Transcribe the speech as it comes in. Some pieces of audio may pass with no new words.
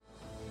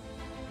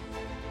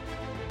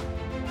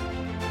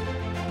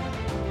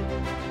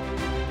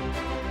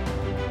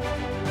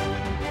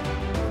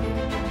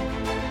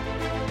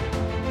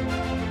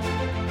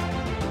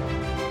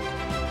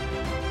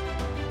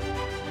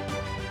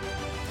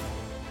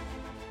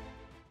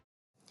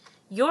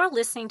You're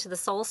listening to the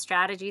Soul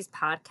Strategies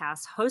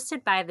podcast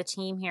hosted by the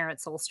team here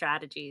at Soul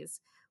Strategies.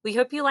 We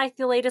hope you like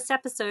the latest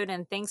episode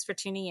and thanks for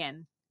tuning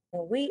in.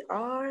 We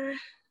are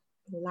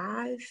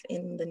live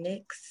in the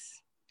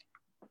next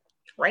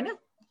right now.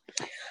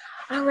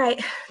 All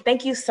right.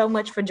 Thank you so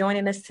much for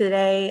joining us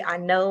today. I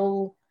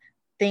know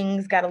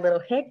things got a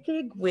little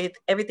hectic with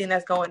everything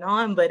that's going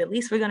on, but at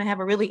least we're going to have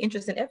a really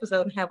interesting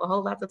episode and have a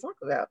whole lot to talk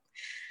about.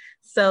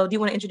 So do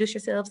you want to introduce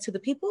yourselves to the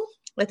people?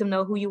 Let them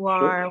know who you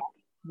are, sure,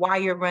 why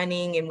you're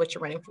running, and what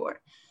you're running for.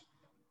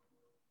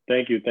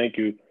 Thank you.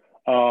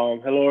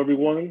 Hello,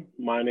 everyone.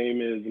 My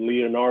name is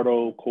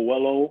Leonardo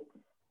Coelho.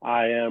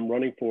 I am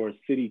running for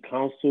City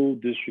Council,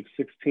 District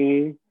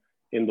 16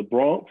 in the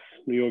Bronx,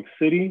 New York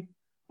City.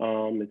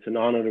 It's an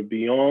honor to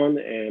be on,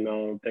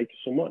 and thank you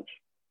so much.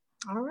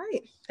 All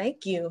right.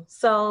 Thank you.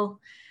 So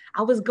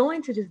I was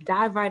going to just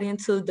dive right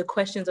into the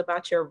questions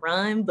about your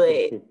run, but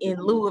in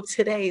lieu of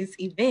today's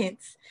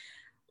events,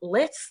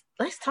 let's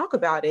talk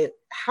about it.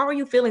 How are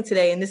you feeling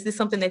today? And this is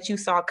something that you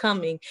saw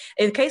coming.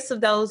 In case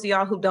of those of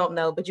y'all who don't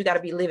know, but you got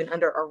to be living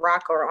under a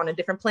rock or on a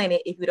different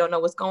planet if you don't know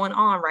what's going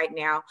on right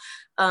now.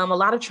 A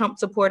lot of Trump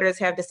supporters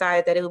have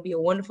decided that it would be a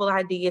wonderful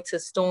idea to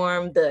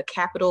storm the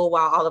Capitol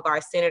while all of our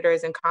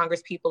senators and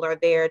Congress people are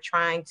there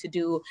trying to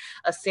do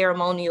a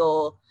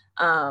ceremonial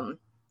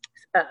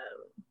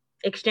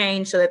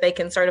exchange so that they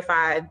can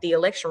certify the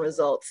election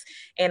results.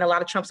 And a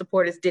lot of Trump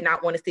supporters did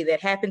not want to see that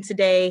happen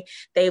today.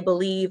 They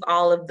believe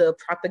all of the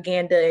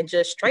propaganda and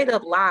just straight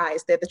up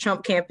lies that the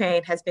Trump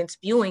campaign has been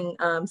spewing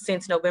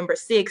since November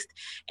 6th.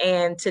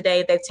 And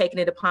today they've taken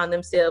it upon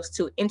themselves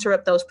to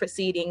interrupt those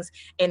proceedings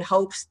in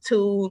hopes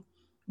to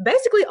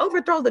basically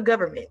overthrow the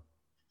government.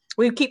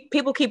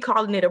 People keep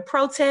calling it a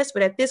protest,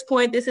 but at this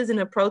point, this isn't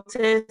a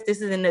protest.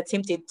 This is an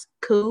attempted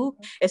coup,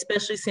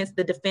 especially since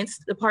the Defense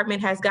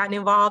Department has gotten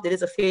involved. It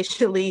is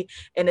officially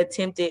an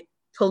attempted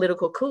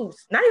political coup,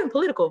 not even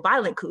political,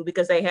 violent coup,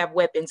 because they have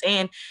weapons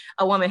and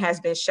a woman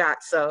has been shot.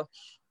 So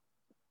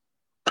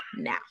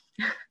now.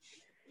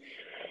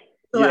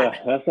 Yeah,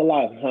 that's a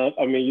lot. Huh?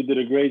 I mean, you did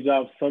a great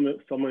job summing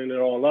it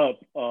all up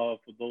for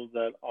those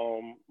that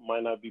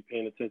might not be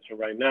paying attention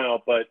right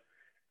now. But,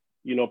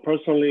 you know,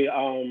 personally,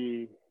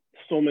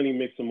 so many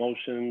mixed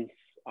emotions.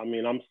 I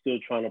mean, I'm still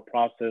trying to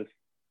process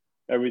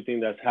everything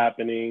that's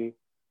happening.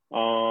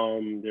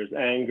 There's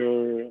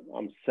anger,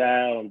 I'm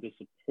sad, I'm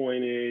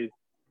disappointed.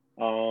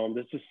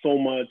 There's just so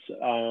much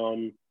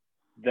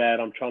that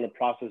I'm trying to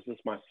process this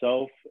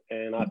myself.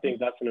 And I think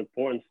that's an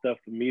important step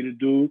for me to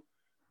do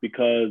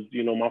because,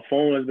 you know, my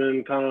phone has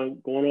been kind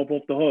of going off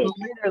the hook.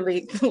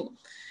 Literally.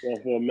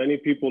 For many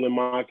people in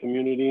my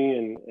community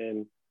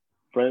and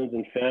friends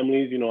and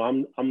families, you know,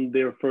 I'm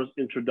their first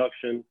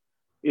introduction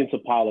into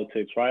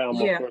politics, right?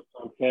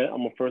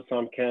 I'm a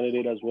first-time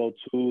candidate as well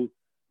too.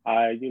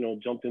 I, you know,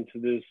 jumped into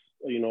this,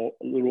 you know,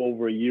 a little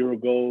over a year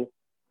ago,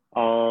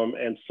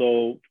 and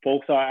so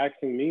folks are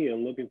asking me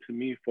and looking to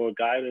me for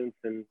guidance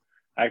and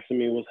asking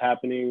me what's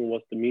happening,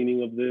 what's the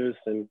meaning of this,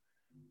 and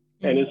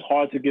it's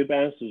hard to give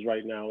answers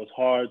right now. It's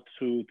hard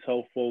to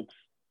tell folks,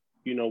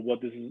 you know,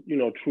 what this is, you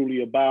know,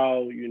 truly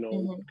about, you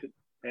know,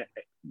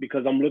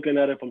 because I'm looking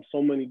at it from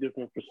so many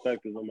different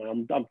perspectives.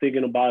 I'm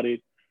thinking about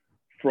it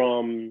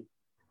from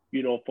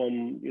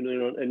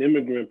an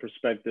immigrant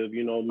perspective,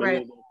 you know, many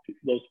of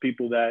those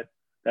people that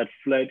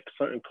fled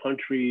certain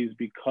countries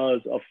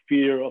because of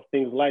fear of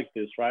things like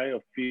this, right?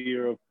 Of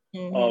fear of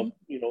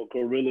you know,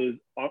 guerrillas,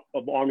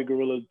 of army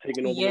guerrillas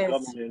taking over the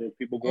government and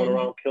people going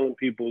around killing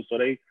people. So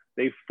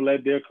they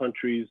fled their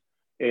countries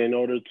in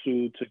order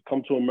to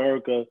come to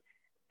America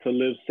to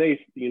live safe,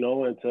 you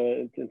know, and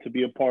to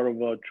be a part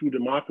of a true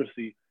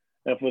democracy.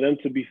 And for them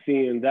to be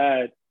seeing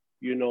that,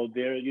 you know,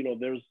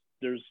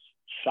 there's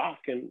shock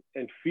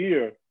and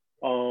fear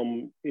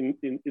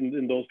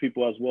in those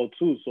people as well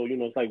too. So, you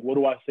know, it's like, what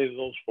do I say to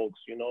those folks,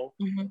 you know?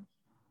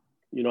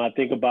 You know, I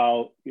think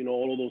about, you know,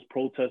 all of those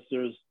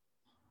protesters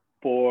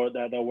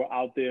that were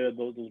out there,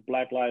 those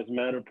Black Lives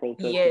Matter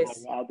protesters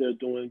that were out there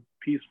doing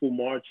peaceful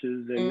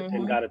marches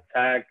and got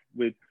attacked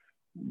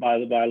by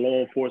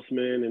law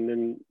enforcement. And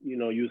then, you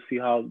know, you see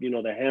how, you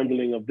know, the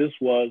handling of this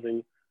was,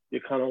 and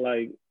you're kind of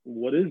like,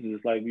 what is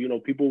this? Like, you know,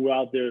 people were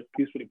out there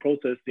peacefully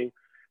protesting,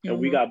 and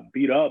we got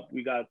beat up.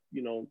 We got,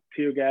 you know,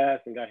 tear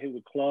gas and got hit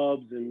with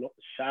clubs and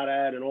shot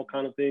at and all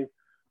kind of things.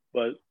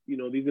 But, you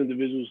know, these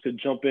individuals could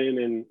jump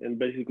in and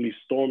basically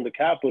storm the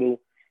Capitol,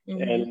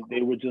 and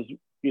they were just,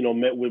 you know,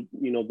 met with,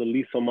 you know, the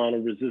least amount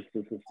of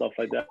resistance and stuff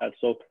like that.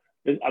 So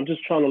I'm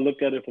just trying to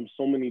look at it from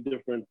so many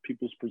different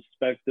people's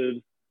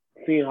perspectives,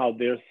 seeing how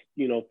they're,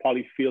 you know,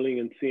 probably feeling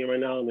and seeing right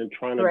now, and then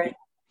trying to get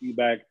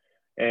feedback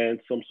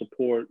and some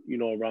support, you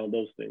know, around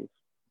those things.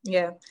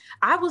 Yeah,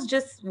 I was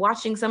just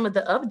watching some of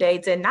the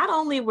updates, and not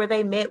only were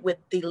they met with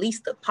the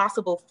least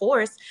possible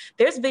force,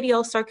 there's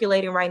videos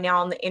circulating right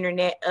now on the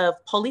internet of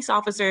police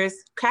officers,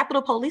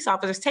 Capitol police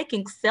officers,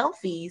 taking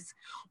selfies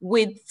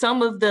with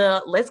some of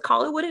the, let's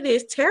call it what it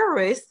is,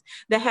 terrorists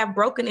that have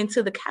broken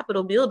into the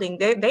Capitol building.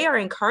 They are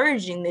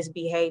encouraging this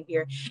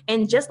behavior.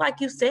 And just like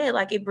you said,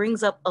 like it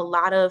brings up a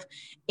lot of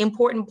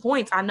important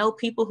points. I know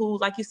people who,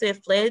 like you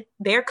said, fled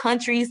their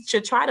countries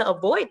to try to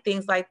avoid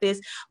things like this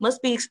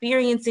must be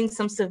experiencing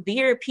some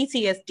severe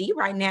PTSD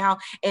right now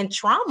and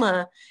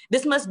trauma.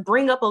 This must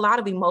bring up a lot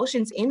of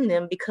emotions in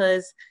them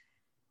because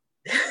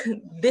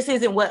this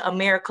isn't what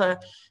America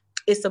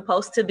is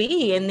supposed to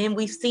be. And then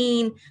we've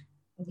seen,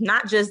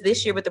 not just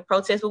this year with the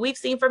protests, but we've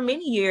seen for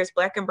many years,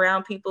 Black and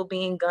brown people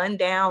being gunned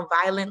down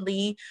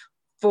violently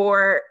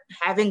for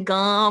having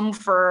gum,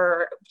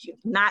 for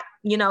not,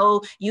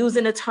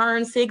 using a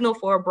turn signal,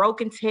 for a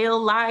broken tail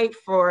light,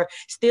 for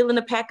stealing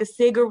a pack of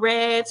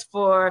cigarettes,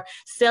 for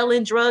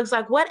selling drugs,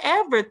 like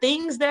whatever,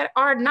 things that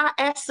are not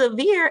as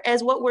severe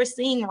as what we're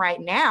seeing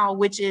right now,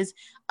 which is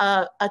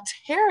a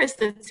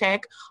terrorist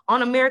attack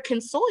on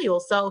American soil.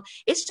 So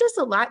it's just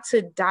a lot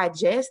to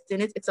digest,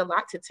 and it's a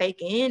lot to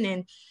take in.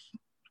 And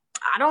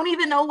I don't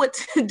even know what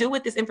to do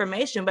with this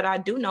information, but I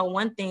do know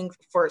one thing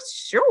for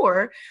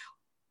sure.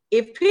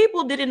 If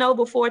people didn't know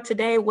before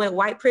today what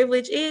white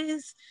privilege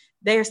is,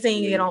 they're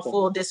seeing it on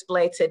full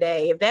display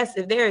today.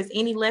 If there is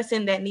any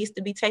lesson that needs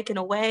to be taken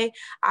away,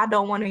 I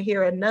don't want to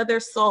hear another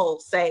soul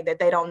say that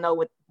they don't know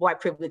what white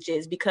privilege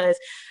is. Because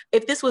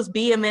if this was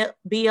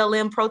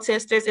BLM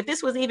protesters, if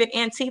this was even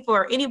Antifa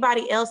or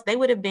anybody else, they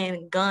would have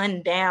been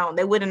gunned down.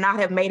 They would not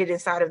have made it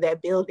inside of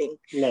that building.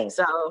 No.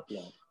 So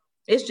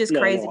it's just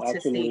crazy to see.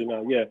 Absolutely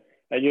not. Yeah,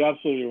 and you're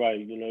absolutely right.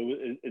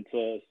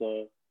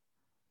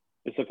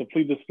 It's a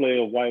complete display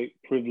of white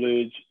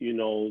privilege.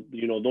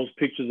 Those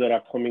pictures that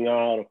are coming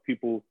out of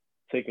people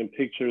taking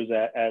pictures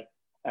at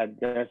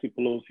Nancy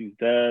Pelosi's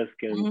desk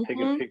and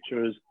taking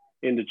pictures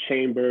in the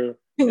chamber.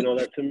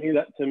 That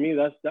to me,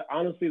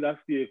 honestly, that's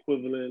the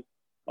equivalent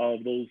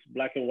of those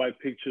black and white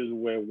pictures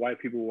where white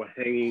people were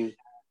hanging,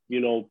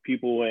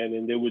 people,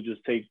 and they would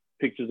just take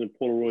pictures in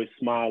Polaroid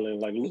smiling,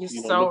 like,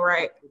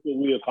 right. Look what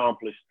we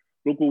accomplished.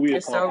 Look what we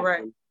accomplished. So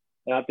right.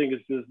 And I think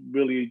it's just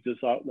really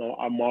just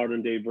our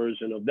modern day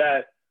version of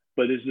that.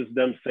 But it's just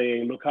them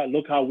saying,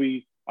 look how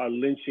we are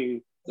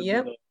lynching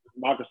the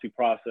democracy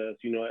process,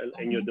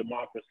 and your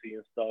democracy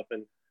and stuff.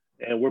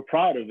 And we're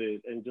proud of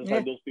it. And just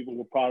like those people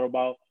were proud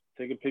about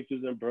taking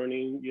pictures and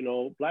burning,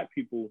 Black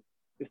people,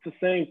 it's the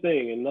same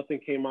thing. And nothing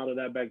came out of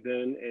that back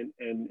then.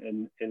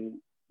 And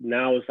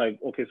now it's like,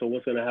 okay, so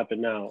what's going to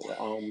happen now?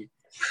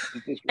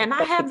 And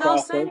I have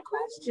those same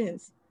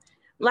questions.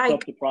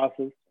 Like, the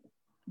process.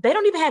 They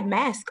don't even have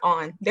masks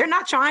on. They're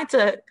not trying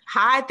to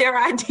hide their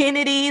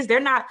identities. They're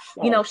not,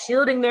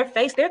 shielding their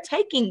face. They're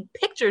taking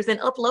pictures and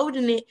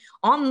uploading it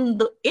on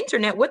the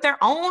internet with their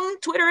own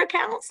Twitter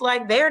accounts.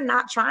 Like, they're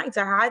not trying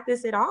to hide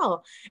this at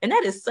all. And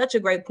that is such a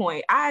great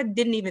point. I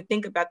didn't even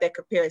think about that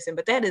comparison,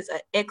 but that is an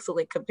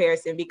excellent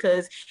comparison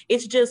because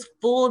it's just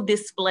full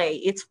display.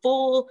 It's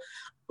full,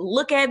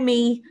 look at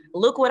me,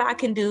 look what I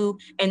can do,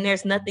 and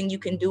there's nothing you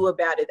can do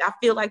about it. I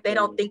feel like they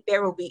don't think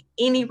there will be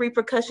any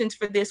repercussions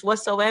for this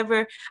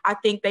whatsoever. I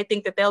think they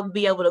think that they'll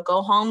be able to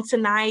go home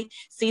tonight,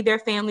 see their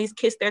families,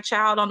 kiss their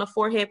child on the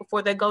forehead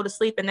before they go to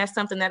sleep, and that's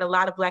something that a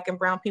lot of Black and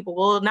brown people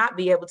will not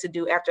be able to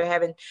do after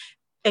having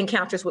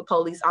encounters with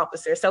police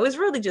officers. So it's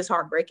really just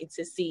heartbreaking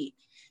to see.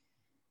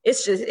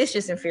 It's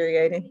just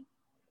infuriating.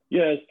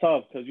 Yeah, it's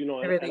tough because,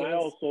 really I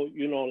also,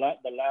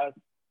 the last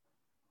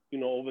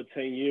over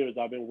 10 years,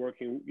 I've been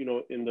working,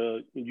 in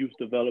the youth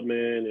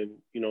development and,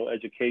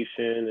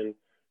 education.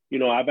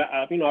 And,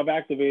 I've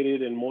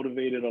activated and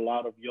motivated a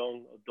lot of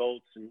young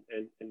adults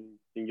and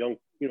young,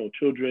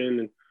 children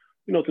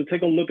and, to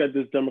take a look at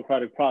this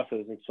democratic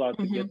process and start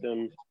to get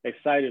them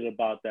excited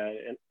about that.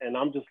 And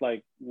I'm just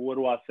like, what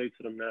do I say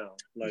to them now?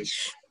 Like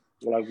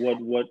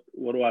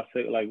what do I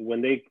say? Like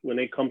when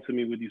they come to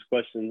me with these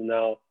questions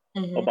now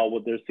about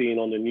what they're seeing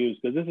on the news,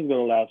 because this is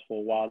going to last for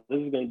a while. This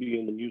is going to be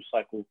in the news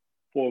cycle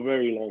for a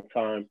very long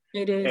time.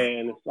 It is.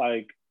 And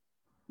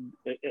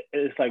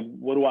it's like,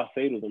 what do I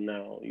say to them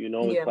now?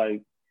 It's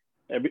like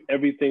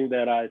everything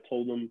that I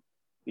told them,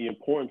 the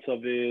importance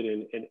of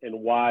it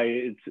and why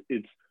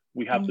it's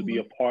we have to be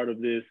a part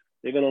of this.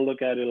 They're going to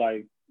look at it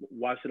like,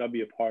 why should I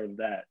be a part of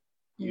that?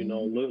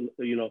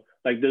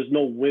 Like there's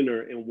no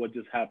winner in what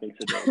just happened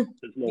to them.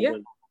 There's no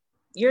winner.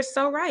 You're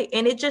so right.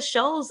 And it just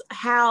shows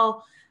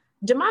how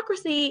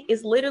democracy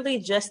is literally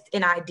just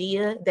an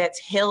idea that's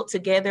held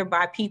together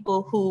by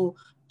people who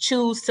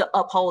choose to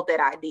uphold that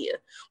idea.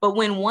 But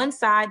when one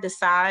side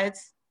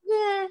decides,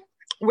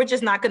 we're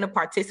just not going to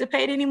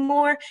participate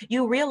anymore,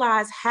 you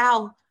realize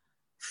how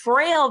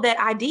frail that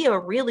idea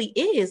really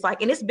is.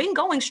 Like, and it's been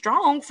going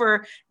strong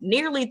for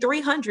nearly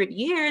 300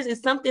 years.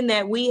 It's something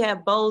that we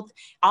have both,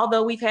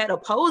 although we've had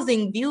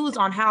opposing views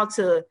on how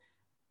to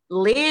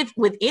live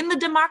within the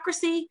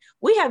democracy,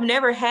 we have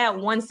never had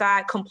one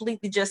side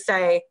completely just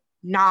say,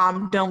 nah,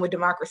 I'm done with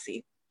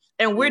democracy.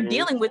 And we're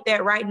dealing with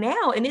that right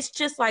now. And it's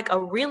just like a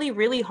really,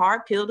 really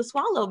hard pill to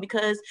swallow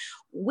because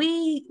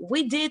we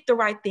did the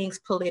right things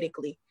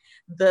politically.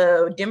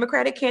 The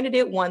Democratic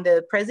candidate won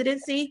the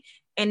presidency,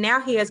 and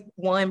now he has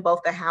won both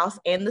the House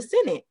and the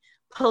Senate.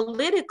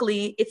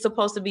 politically, it's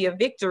supposed to be a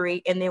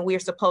victory, and then we're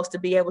supposed to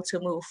be able to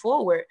move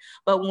forward.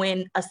 But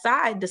when a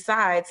side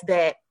decides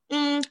that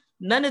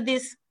none of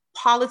this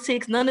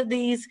politics, none of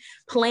these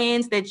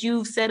plans that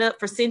you've set up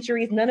for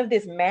centuries, none of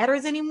this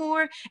matters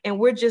anymore, and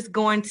we're just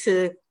going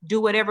to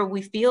do whatever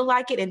we feel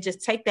like it and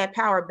just take that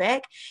power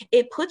back,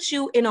 it puts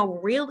you in a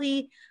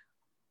really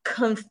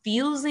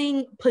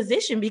confusing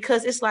position,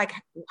 because it's like,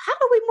 how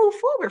do we move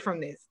forward from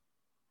this?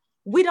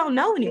 We don't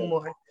know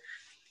anymore.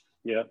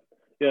 Yeah,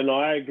 no,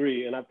 I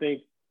agree. And I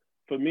think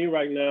for me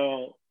right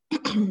now,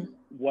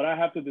 what I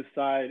have to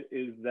decide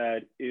is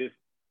that if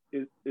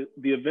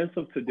the events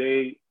of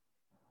today,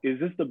 is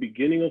this the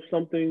beginning of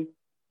something,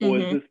 or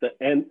is this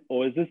the end,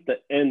 or is this the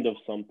end of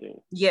something?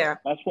 Yeah,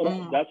 that's what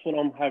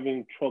I'm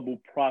having trouble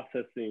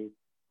processing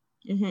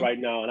right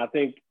now. And I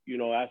think,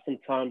 as some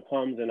time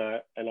comes and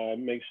I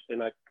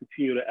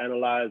continue to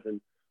analyze and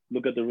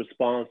look at the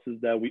responses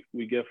that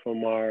we get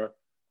from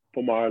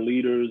our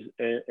leaders,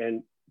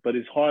 but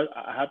it's hard.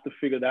 I have to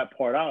figure that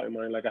part out in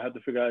mind. Like, I have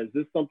to figure out, is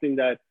this something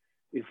that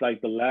is like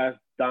the last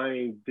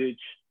dying ditch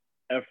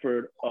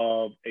effort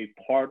of a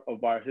part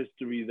of our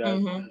history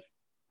that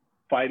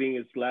fighting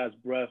its last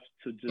breath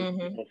to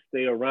just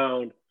stay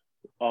around,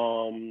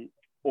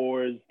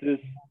 or is this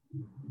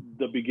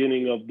the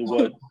beginning of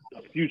what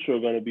the future are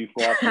going to be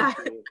for our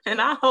country?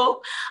 And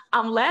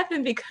I'm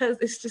laughing because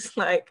it's just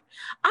like,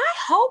 I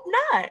hope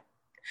not.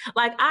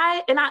 Like,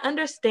 I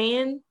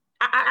understand.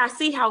 I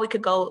see how it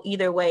could go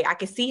either way. I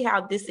can see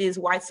how this is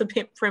white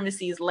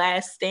supremacy's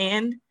last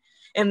stand,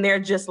 and they're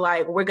just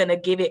like, we're going to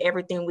give it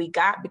everything we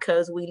got,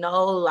 because we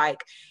know,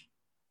 like,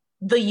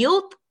 the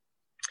youth,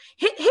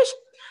 his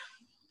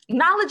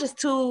knowledge is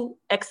too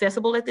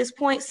accessible at this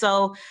point.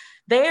 So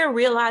they're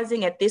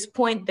realizing at this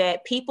point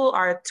that people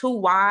are too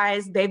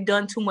wise. They've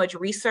done too much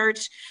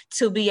research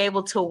to be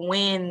able to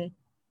win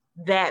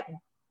that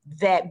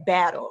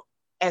battle,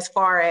 as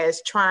far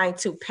as trying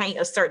to paint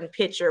a certain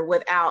picture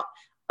without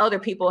other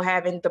people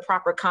having the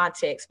proper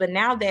context. But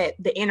now that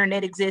the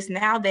internet exists,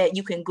 now that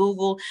you can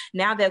Google,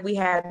 now that we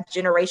have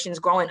generations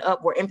growing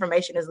up where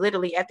information is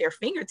literally at their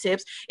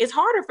fingertips, it's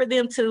harder for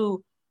them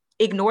to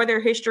ignore their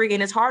history,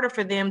 and it's harder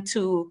for them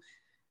to,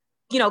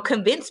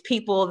 convince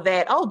people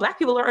that, oh, Black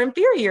people are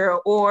inferior,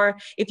 or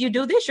if you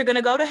do this, you're going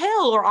to go to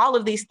hell, or all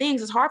of these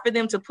things. It's hard for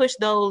them to push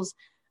those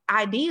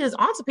ideas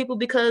onto people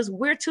because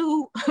we're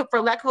too,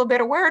 for lack of a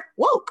better word,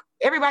 woke.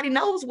 Everybody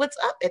knows what's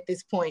up at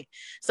this point.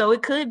 So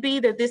it could be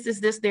that this is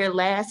just their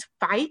last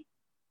fight,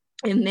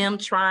 and them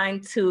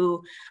trying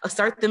to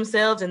assert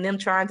themselves, and them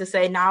trying to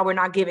say, nah, we're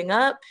not giving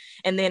up.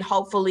 And then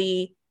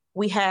hopefully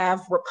we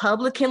have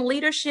Republican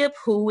leadership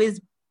who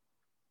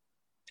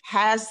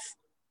has,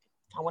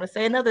 I want to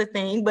say another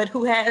thing, but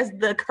who has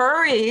the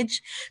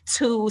courage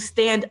to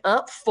stand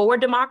up for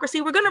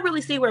democracy. We're going to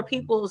really see where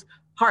people's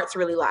hearts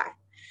really lie.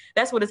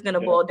 That's what it's going to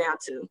boil down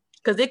to,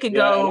 because it could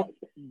go.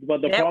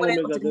 But the problem is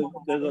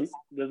that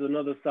there's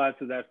another side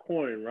to that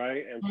coin,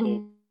 right? And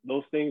so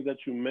those things that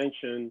you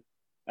mentioned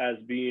as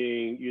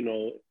being,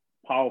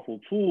 powerful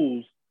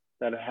tools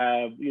that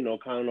have,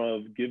 kind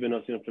of given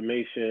us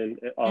information.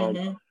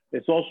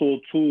 It's also a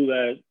tool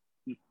that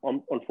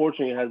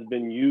unfortunately has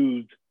been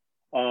used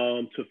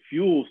to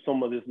fuel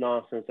some of this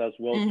nonsense as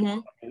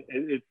well.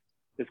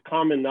 It's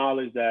common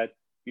knowledge that,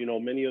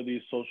 many of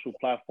these social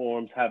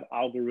platforms have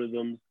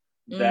algorithms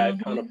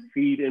that kind of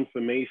feed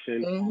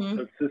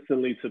information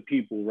consistently to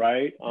people,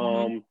 right?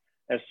 And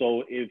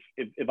so if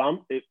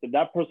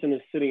that person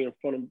is sitting in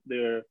front of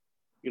their,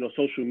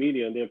 social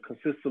media, and they're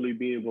consistently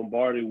being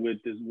bombarded with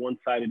this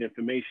one-sided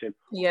information,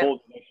 oh, the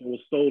election was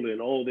stolen,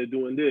 oh, they're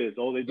doing this,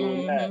 oh, they're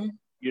doing that.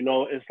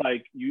 It's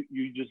like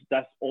you just,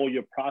 that's all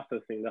you're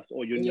processing. That's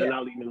all you're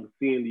not even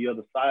seeing the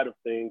other side of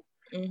things.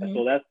 And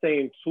so that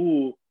same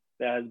tool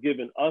that has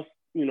given us,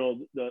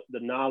 the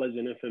knowledge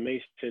and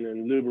information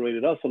and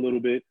liberated us a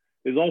little bit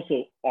is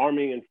also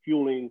arming and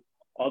fueling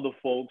other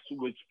folks,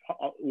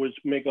 which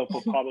make up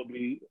for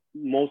probably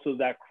most of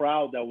that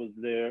crowd that was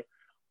there,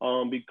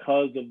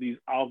 because of these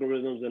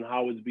algorithms and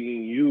how it's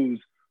being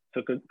used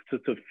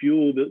to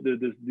fuel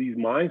these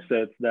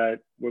mindsets that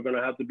we're going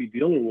to have to be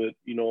dealing with,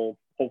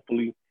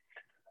 hopefully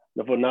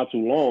for not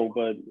too long,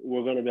 but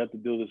we're going to have to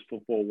do this for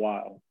a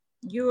while.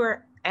 You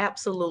are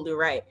absolutely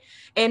right.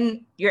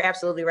 And you're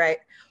absolutely right.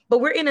 But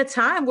we're in a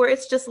time where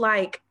it's just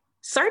like,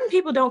 certain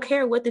people don't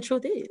care what the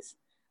truth is.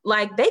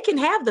 Like, they can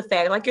have the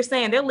fact, like you're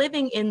saying, they're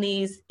living in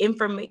these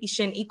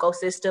information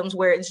ecosystems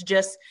where it's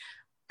just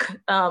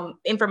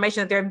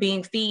information that they're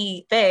being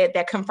fed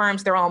that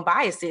confirms their own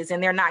biases,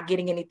 and they're not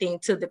getting anything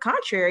to the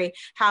contrary.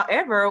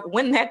 However,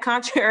 when that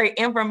contrary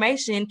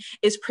information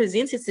is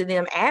presented to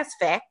them as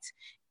fact,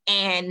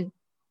 and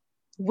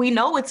we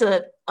know it's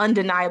an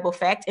undeniable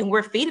fact, and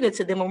we're feeding it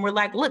to them, and we're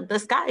like, look, the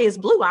sky is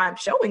blue. I'm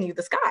showing you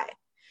the sky.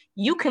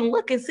 You can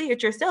look and see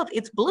it yourself.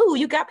 It's blue.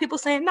 You got people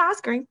saying, no,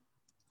 it's green.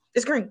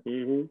 It's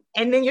green.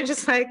 And then you're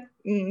just like,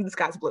 the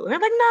sky's blue. And they're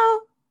like, no,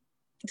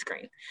 it's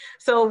green.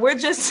 So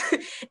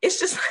it's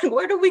just like,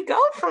 where do we go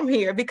from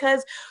here?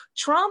 Because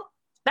Trump,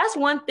 that's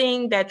one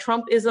thing that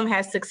Trumpism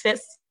has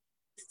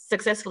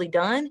successfully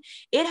done,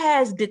 it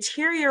has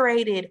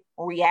deteriorated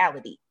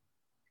reality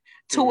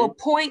to a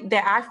point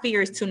that I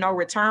fear is to no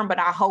return, but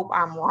I hope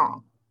I'm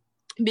wrong.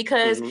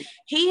 Because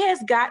he has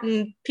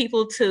gotten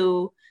people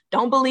to,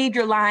 don't believe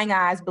your lying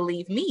eyes,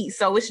 believe me.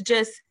 So it's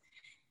just,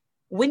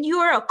 when you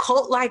are a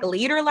cult-like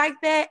leader like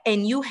that,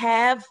 and you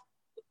have,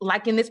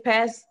 like in this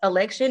past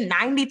election,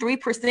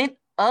 93%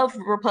 of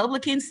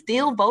Republicans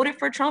still voted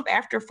for Trump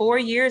after 4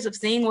 years of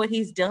seeing what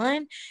he's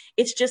done,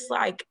 it's just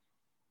like,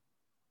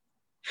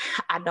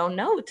 I don't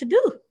know what to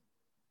do.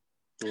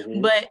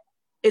 But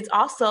it's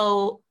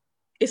also,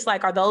 it's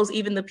like, are those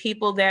even the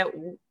people that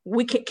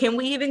we can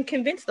we even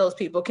convince those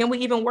people? Can we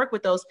even work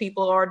with those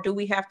people? Or do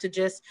we have to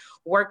just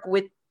work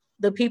with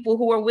the people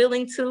who are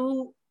willing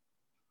to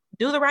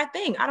do the right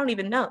thing? I don't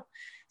even know.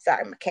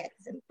 Sorry, my cat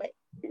is in the way.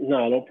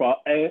 No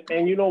problem.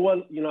 And you know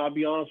what? You know, I'll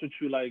be honest with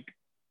you, like,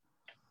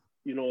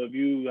 you know, if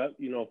you,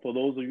 you know, for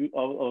those of you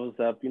of us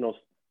that have, you know,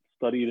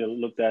 studied and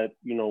looked at,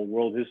 you know,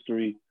 world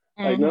history,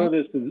 like none of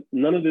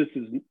this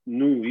is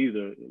new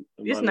either.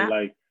 It's not.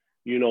 Like,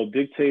 you know,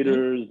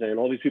 dictators and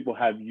all these people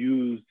have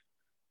used,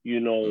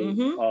 you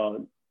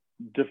know,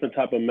 different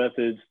type of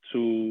methods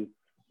to,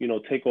 you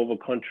know, take over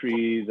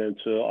countries and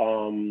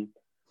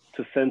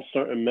to send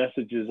certain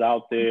messages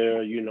out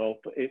there, you know,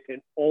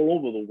 and all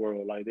over the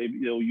world. Like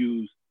they'll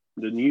use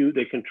the news,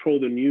 they control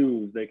the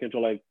news, they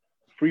control, like,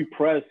 free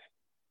press.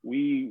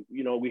 We,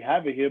 you know, we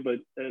have it here, but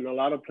in a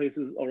lot of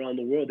places around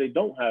the world, they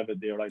don't have it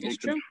there. Like they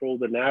control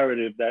the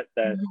narrative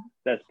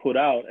that's put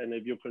out. And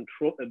if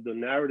if the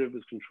narrative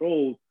is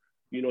controlled,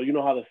 you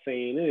know how the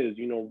saying is,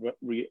 you know,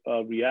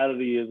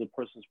 reality is a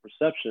person's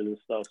perception and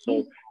stuff.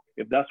 So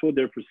if that's what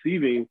they're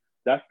perceiving,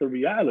 that's the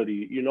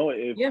reality. You know,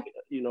 you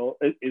know,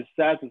 it's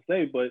sad to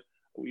say, but,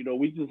 you know,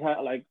 we just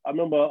had, like, I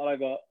remember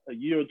like a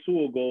year or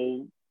two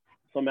ago,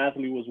 some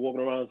athlete was walking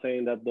around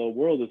saying that the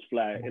world is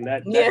flat, and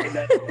that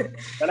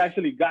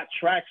actually got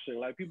traction.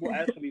 Like people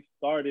actually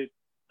started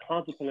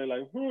contemplating,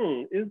 like,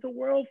 is the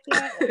world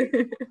flat?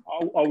 Like,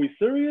 are we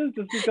serious?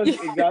 Just because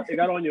it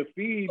got on your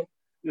feed,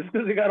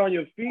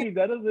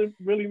 that doesn't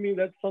really mean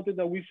that's something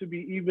that we should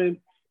be even,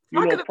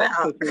 you know,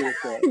 processing.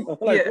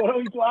 Like, how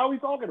are we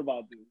talking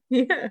about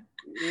this? Yeah,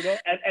 you know,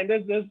 and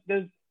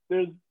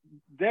there's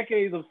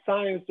decades of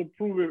science to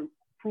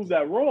prove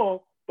that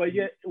wrong. But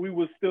yet we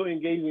were still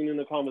engaging in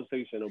the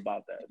conversation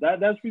about that.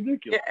 That's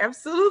ridiculous. You're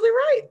absolutely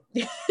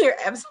right. You're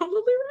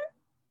absolutely right.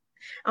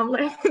 I'm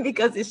laughing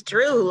because it's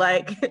true.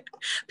 Like,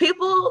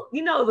 people,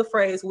 you know, the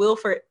phrase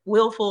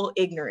willful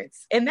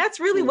ignorance. And that's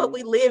really what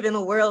we live in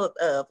a world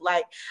of.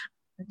 Like,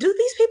 do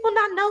these people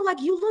not know, like,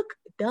 you look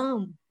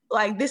dumb?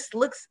 Like, this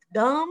looks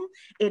dumb.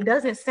 It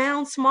doesn't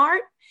sound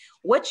smart.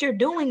 What you're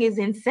doing is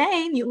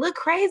insane. You look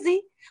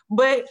crazy.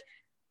 But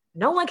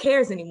no one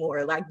cares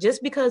anymore. Like,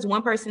 just because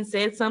one person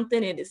said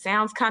something and it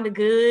sounds kind of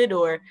good,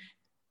 or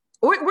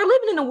we're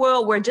living in a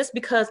world where just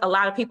because a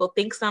lot of people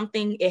think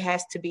something, it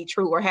has to be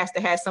true or has to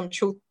have some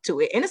truth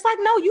to it. And it's like,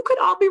 no, you could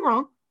all be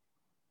wrong.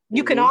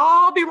 You can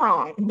all be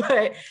wrong.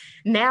 But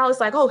now it's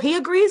like, oh, he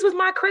agrees with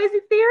my crazy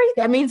theory.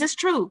 That means it's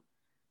true.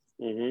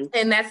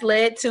 And that's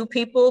led to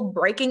people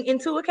breaking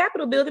into a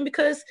Capitol building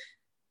because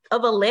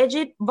of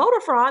alleged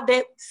voter fraud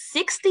that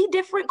 60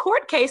 different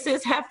court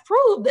cases have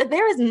proved that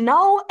there is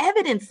no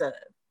evidence of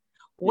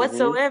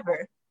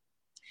whatsoever.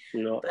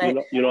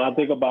 I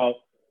think about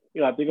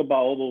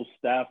all those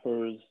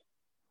staffers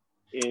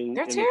in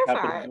the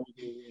Capitol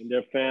building and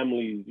their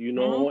families, you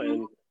know,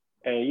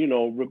 and you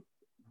know,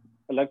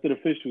 elected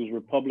officials,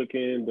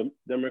 Republican,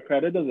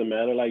 Democrat, it doesn't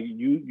matter. Like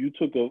you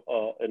took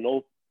an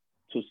oath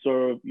to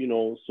serve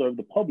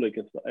the public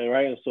and stuff,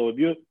 right? And so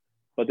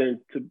but then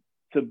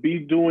to be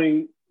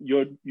doing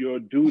your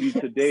duty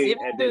today,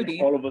 and then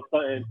all of a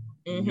sudden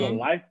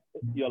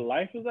your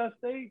life is at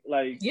stake.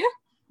 Like, you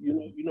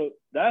know,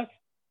 that's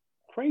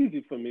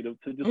crazy for me to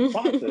just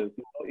process. You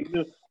know,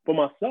 even for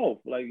myself,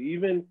 like,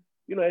 even,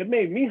 you know, it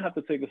made me have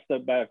to take a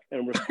step back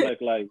and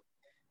reflect, like,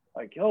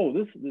 yo,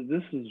 this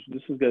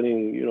is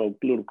getting, you know,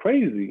 a little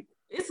crazy.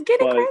 It's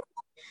getting crazy.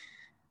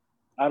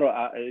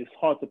 It's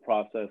hard to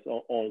process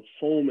on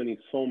so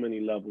many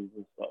levels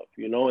and stuff,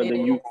 you know. And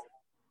then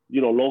you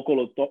know,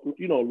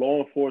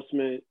 law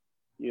enforcement,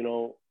 you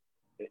know,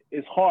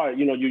 it's hard.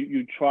 You know,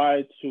 you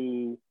try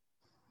to,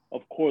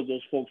 of course,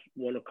 those folks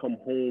want to come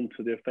home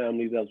to their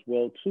families as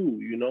well too,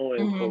 you know.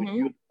 And so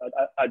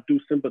I do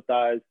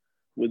sympathize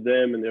with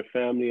them and their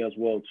family as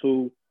well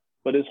too.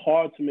 But it's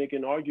hard to make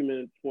an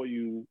argument for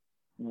you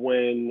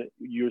when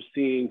you're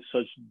seeing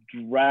such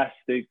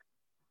drastic,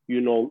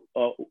 you know,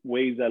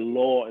 ways that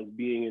law is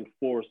being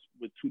enforced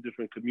with two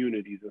different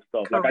communities and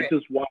stuff. Correct.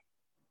 Like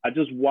I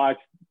just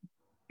watched,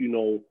 you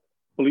know,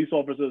 police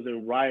officers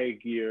in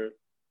riot gear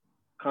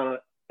kind of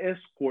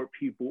escort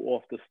people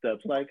off the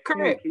steps. Like,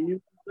 hey, can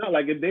you, not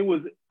like if they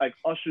was like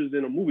ushers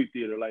in a movie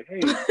theater, like, hey,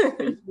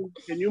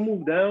 can you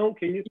move down?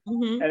 Can you,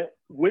 and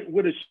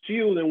with a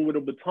shield and with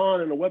a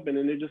baton and a weapon,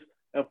 and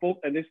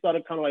they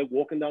started kind of like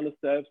walking down the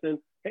steps. And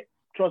hey,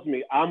 trust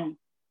me, I'm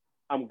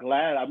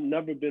glad. I've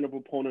never been a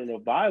proponent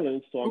of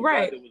violence, so I'm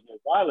glad there was no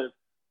violence.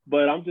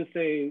 But I'm just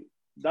saying,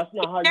 That's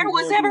not how If there you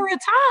was handle.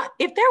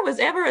 if there was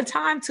ever a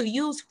time to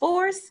use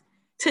force,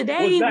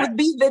 today would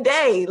be the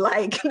day.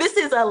 Like, this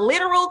is a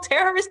literal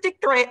terroristic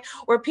threat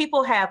where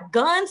people have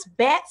guns,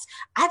 bats.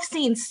 I've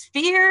seen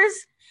spears,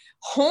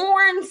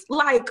 horns,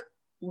 like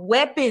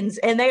weapons,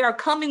 and they are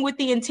coming with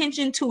the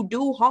intention to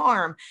do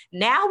harm.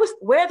 Now,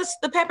 where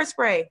the pepper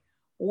spray?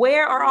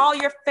 Where are all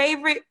your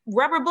favorite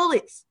rubber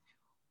bullets?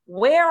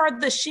 Where are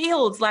the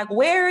shields? Like,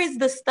 where is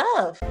the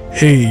stuff?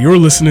 Hey, you're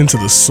listening to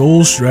the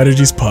Soul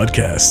Strategies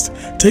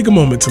Podcast. Take a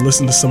moment to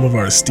listen to some of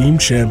our esteemed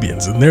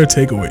champions and their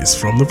takeaways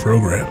from the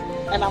program.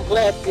 And I'm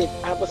glad that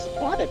I was a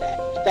part of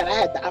that I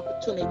had the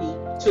opportunity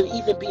to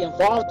even be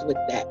involved with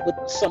that, with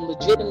some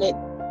legitimate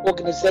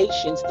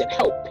organizations that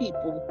help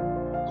people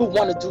who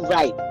want to do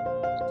right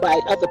by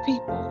other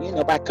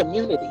people, by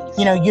communities.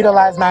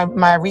 Utilize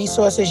my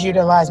resources,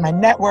 utilize my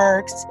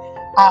networks.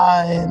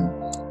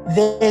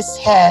 This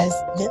has,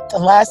 the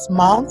last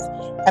month,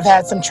 I've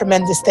had some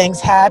tremendous things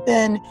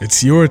happen.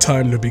 It's your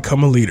time to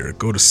become a leader.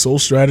 Go to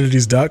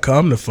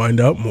soulstrategies.com to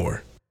find out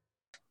more.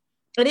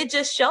 And it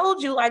just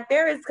showed you, like,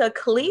 there is a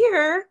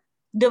clear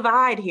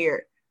divide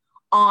here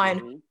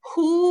on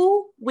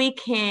who we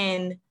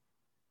can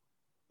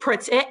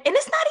protect. And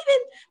it's not even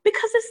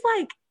because it's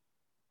like,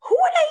 who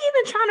are they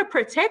even trying to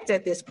protect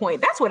at this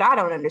point? That's what I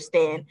don't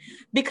understand.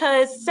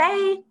 Because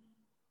they're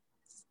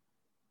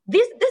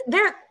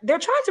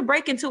trying to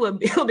break into a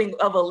building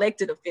of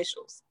elected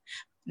officials,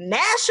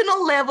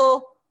 national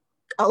level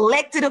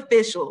elected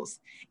officials,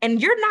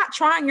 and you're not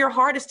trying your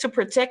hardest to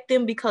protect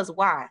them. Because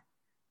why?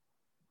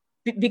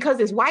 Because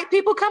there's white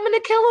people coming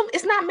to kill them?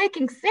 It's not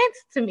making sense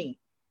to me.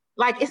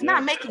 Like, it's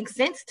not making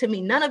sense to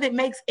me. None of it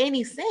makes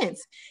any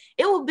sense.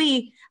 It would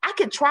be, I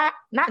could try,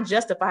 not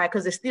justify it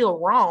because it's still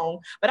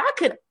wrong, but I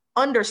could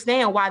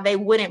understand why they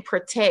wouldn't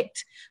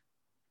protect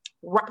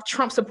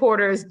Trump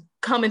supporters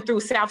coming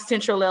through South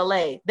Central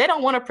LA. They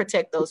don't want to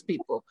protect those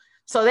people.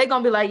 So they're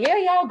going to be like, yeah,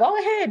 y'all, go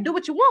ahead, do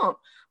what you want.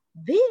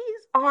 These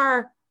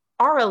are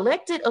our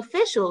elected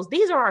officials.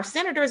 These are our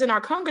senators and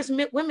our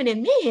congressmen, women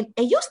and men,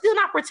 and you're still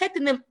not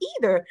protecting them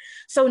either.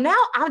 So now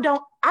I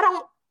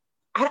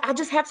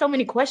just have so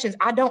many questions.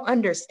 I don't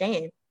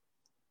understand.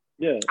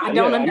 Yeah, I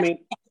don't understand. I mean,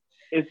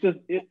 it's just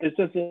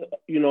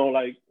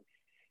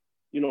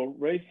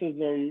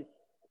racism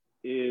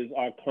is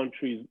our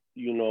country's,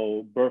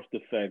 birth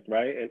defect,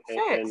 right?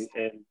 And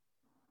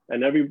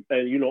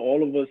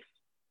all of us,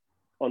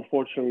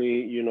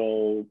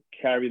 unfortunately,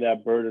 carry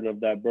that burden of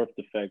that birth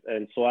defect.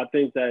 And so I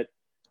think that,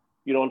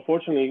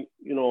 unfortunately,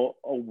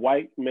 a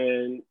white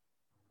man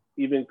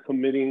even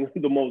committing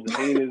the most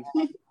heinous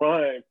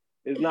crime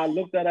is not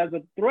looked at as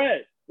a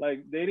threat.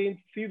 Like, they didn't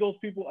see those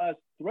people as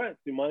threats,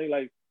 Imani.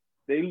 Like,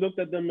 they looked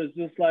at them as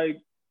just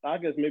like, I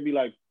guess maybe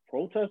like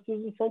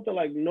protesters or something.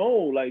 Like, no,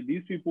 like,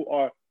 these people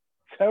are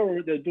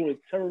terror. They're doing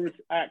terrorist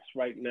acts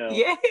right now.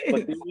 Yes.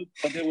 But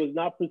they was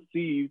not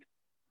perceived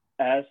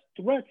as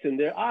threats in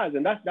their eyes.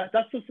 And that's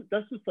just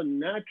a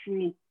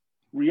natural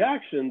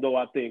reaction, though,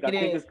 I think. I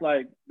think it's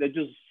like they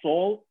just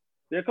saw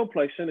their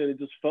complexion and it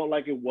just felt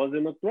like it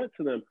wasn't a threat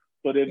to them.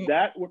 But if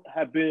that would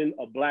have been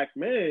a black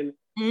man,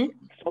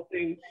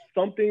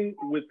 something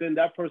within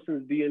that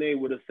person's DNA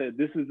would have said,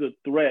 this is a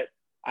threat.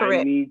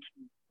 Correct.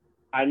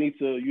 I need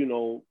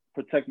to,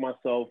 protect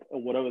myself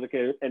or whatever the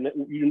case. And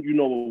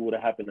what would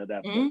have happened at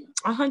that point.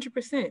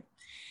 100%.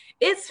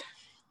 It's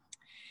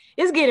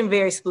getting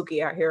very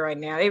spooky out here right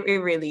now. It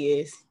really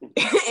is.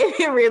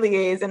 It really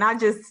is. And I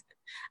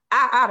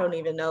don't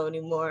even know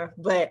anymore.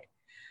 But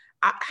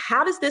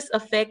how does this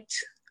affect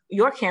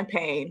your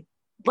campaign?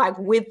 Like,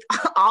 with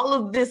all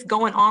of this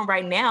going on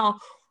right now,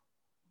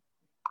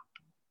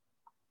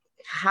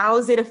 how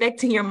is it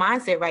affecting your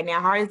mindset right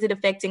now? How is it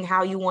affecting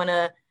how you want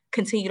to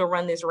continue to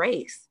run this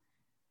race?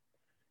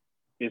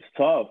 It's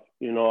tough.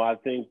 I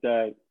think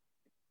that,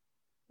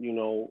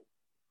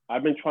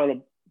 I've been trying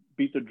to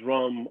beat the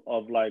drum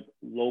of like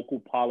local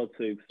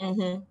politics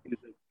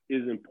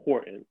is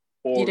important.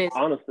 Or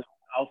honestly,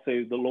 I'll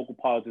say the local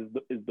politics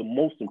is the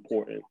most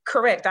important.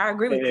 Correct. I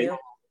agree with you.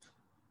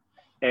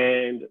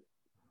 And,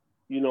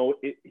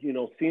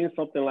 seeing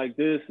something like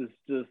this is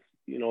just,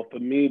 for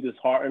me,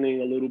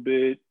 disheartening a little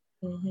bit.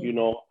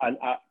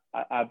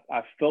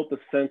 I felt the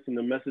sense in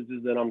the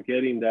messages that I'm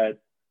getting that,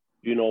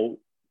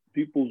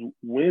 people's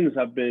wins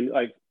have been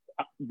like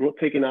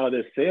taken out of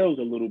their sails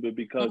a little bit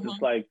because it's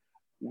like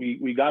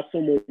we got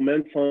some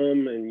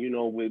momentum and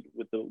with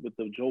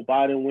the Joe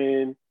Biden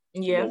win,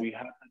 we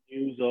had the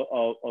news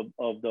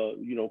of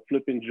the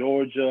flipping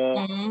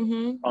Georgia,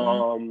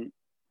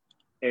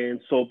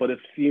 and so but it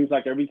seems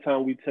like every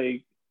time we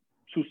take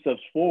 2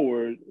 steps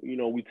forward,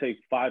 we take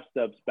 5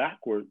 steps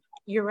backwards.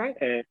 You're right.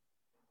 And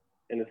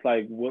it's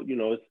like, well,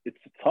 it's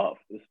tough.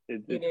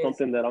 It's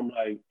something that I'm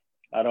like,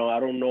 I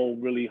don't know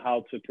really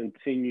how to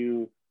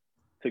continue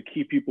to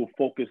keep people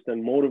focused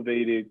and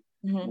motivated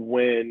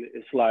when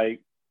it's like,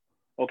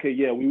 okay,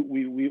 yeah,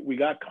 we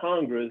got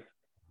Congress,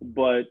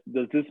 but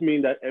does this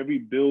mean that every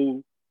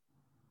bill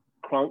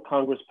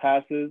Congress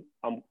passes,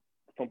 I'm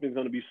something's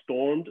going to be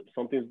stormed.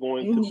 Something's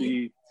going to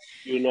be,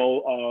 there's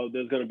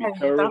going to be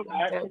terrorist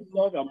acts and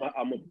stuff.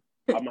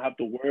 I'm gonna have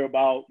to worry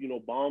about,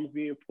 bombs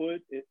being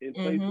put in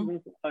places.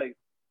 And like,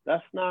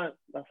 that's not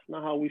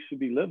how we should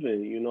be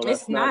living.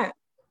 That's it's not.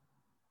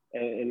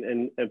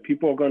 And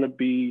people are going to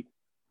be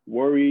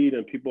worried,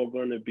 and people are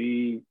going to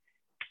be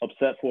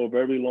upset for a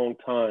very long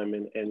time.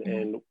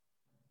 And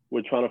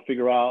we're trying to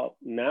figure out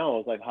now,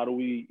 it's like, how do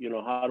we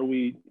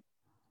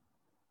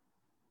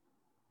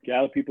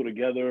gather people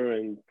together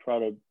and try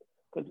to,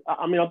 because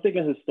I'm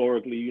thinking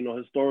historically,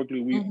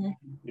 we,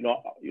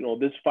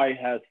 this fight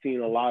has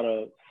seen a lot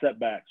of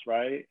setbacks,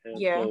 right? And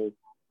so,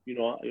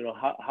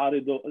 how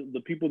did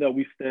the people that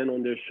we stand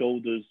on their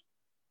shoulders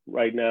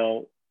right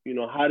now,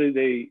 how did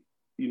they,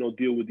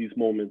 deal with these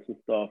moments and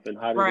stuff, and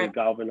how do they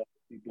galvanize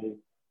people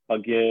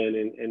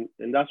again?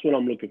 And that's what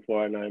I'm looking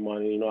for right now,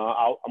 Imani.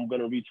 I'm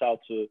gonna reach out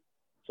to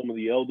some of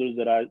the elders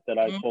that I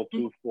talk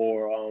to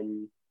for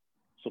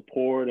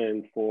support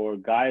and for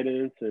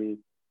guidance, and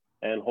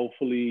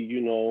hopefully,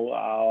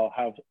 I'll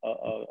have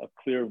a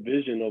clear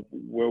vision of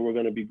where we're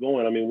going to be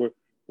going. I mean,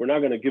 we're not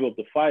going to give up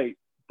the fight,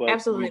 but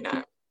absolutely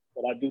not.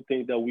 But I do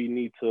think that we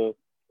need to,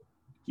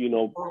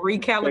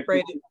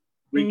 recalibrate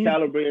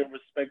and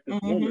respect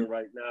this moment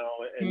right now,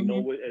 and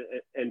know it,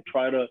 and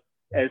try to,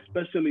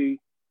 especially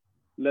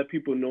let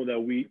people know that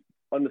we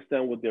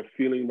understand what they're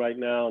feeling right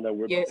now, that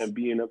we're and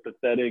being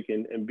empathetic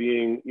and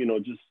being,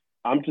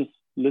 I'm just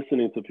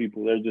listening to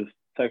people. They're just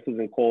texts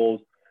and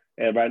calls.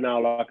 And right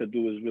now, all I could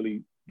do is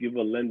really give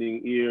a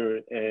lending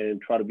ear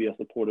and try to be as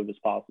supportive as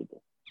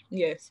possible.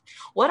 Yes.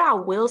 What I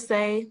will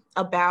say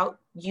about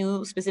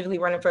you specifically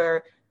running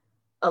for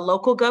a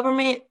local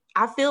government,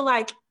 I feel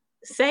like,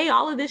 say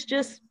all of this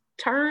just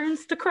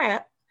turns to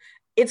crap,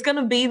 it's going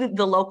to be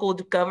the local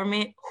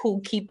government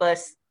who keep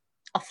us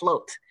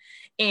afloat.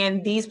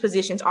 And these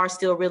positions are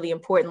still really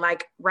important.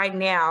 Like right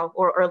now,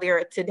 or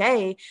earlier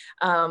today,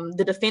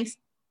 the Defense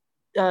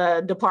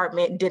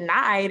Department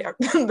denied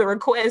the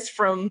request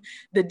from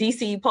the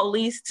DC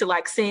police to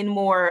send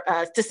more,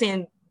 to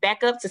send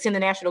backup, to send the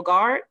National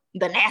Guard.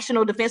 The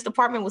National Defense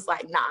Department was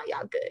like, nah,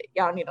 y'all good.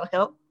 Y'all don't need no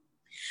help.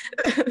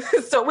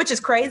 So, which is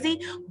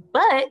crazy.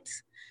 But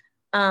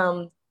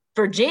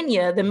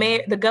Virginia,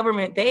 the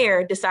government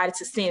there decided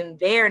to send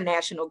their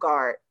National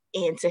Guard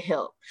in to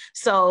help.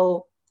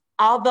 So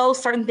although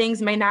certain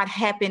things may not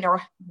happen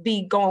or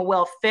be going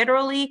well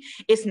federally,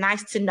 it's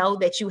nice to know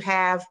that you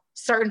have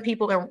certain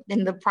people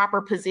in the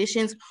proper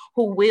positions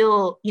who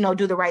will,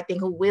 do the right thing,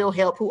 who will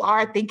help, who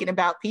are thinking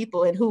about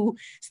people, and who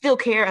still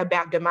care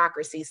about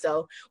democracy.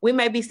 So we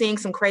may be seeing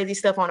some crazy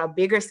stuff on a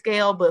bigger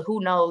scale, but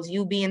who knows?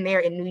 You being there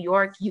in New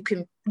York, you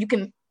can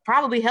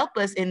probably help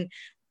us in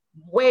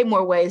way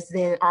more ways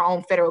than our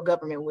own federal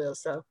government will.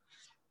 So,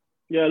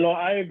 yeah, no,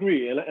 I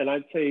agree, and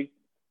I take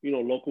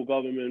local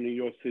government in New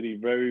York City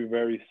very,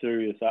 very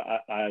serious.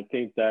 I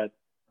think that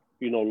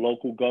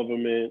local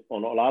government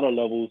on a lot of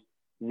levels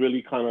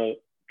really kind of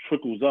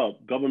trickles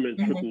up. Government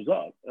trickles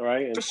up,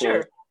 right? And for so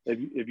sure.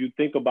 if you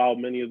think about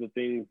many of the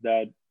things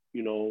that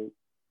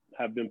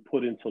have been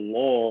put into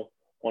law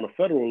on a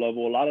federal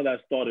level, a lot of that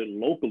started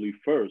locally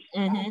first,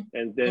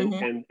 and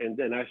then and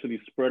then actually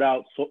spread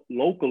out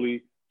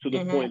locally to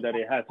the point that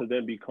it had to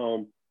then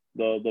become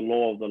the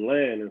law of the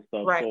land and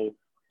stuff. Right.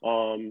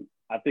 So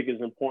I think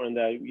it's important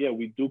that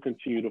we do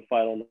continue to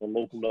fight on a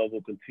local level,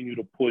 continue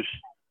to push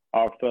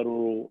our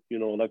federal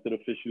elected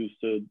officials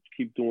to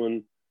keep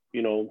doing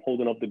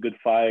holding up the good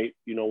fight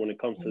when it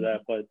comes to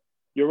that. But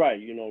you're right,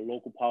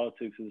 local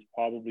politics is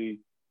probably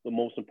the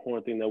most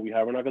important thing that we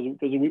have right now,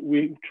 because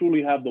we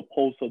truly have the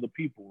pulse of the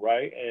people,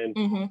 right?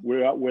 And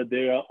we're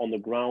there on the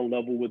ground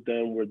level with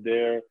them. We're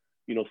there,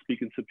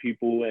 speaking to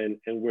people, and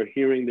we're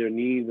hearing their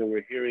needs, and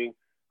we're hearing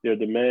their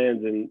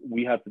demands, and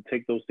we have to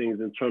take those things,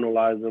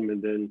 internalize them,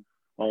 and then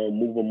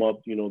move them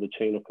up, the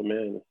chain of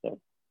command and stuff.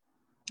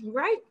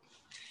 Right.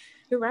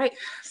 You're right.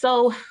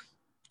 So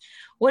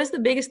what is the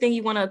biggest thing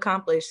you want to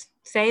accomplish?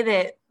 Say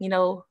that,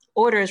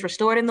 order is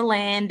restored in the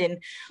land,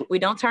 and we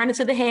don't turn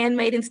into the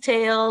handmaiden's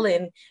tale,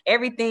 and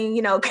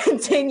everything,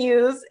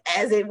 continues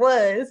as it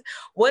was.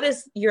 What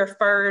is your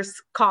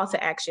first call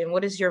to action?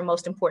 What is your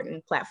most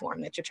important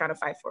platform that you're trying to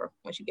fight for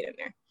once you get in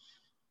there?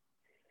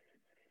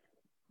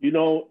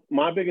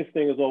 My biggest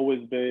thing has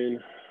always been,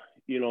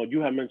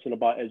 you had mentioned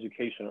about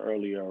education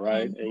earlier,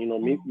 right?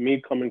 And,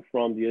 me coming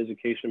from the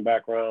education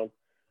background,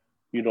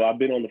 I've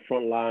been on the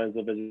front lines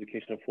of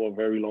education for a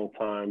very long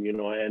time,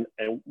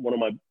 and one of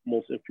my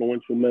most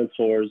influential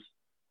mentors,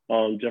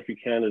 Jeffrey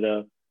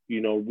Canada,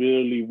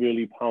 really,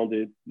 really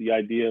pounded the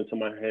idea into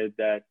my head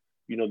that,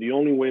 the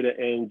only way to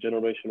end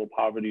generational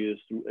poverty is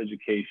through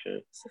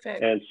education.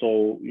 And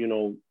so,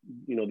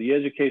 the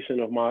education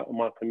of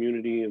my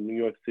community in New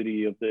York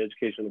City, of the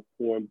education of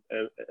poor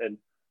and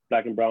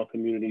Black and Brown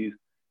communities,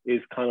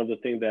 is kind of the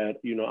thing that,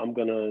 I'm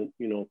gonna,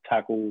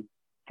 tackle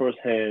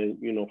firsthand,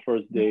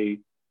 first day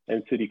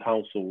in city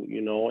council,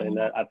 and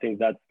that, I think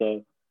that's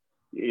the,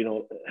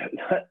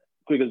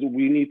 because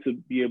we need to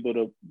be able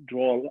to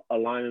draw a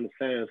line in the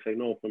sand and say,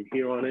 no, from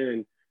here on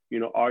in,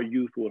 our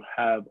youth will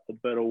have a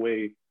better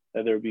way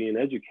that they're being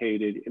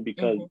educated, and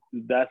because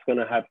that's going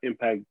to have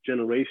impact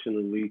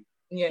generationally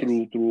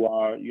through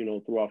our,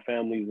 through our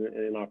families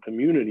and our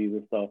communities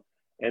and stuff.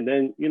 And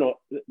then,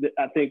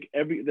 I think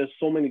there's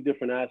so many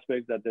different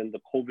aspects that then the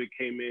COVID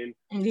came in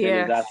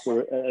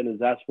and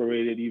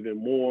exasperated even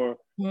more.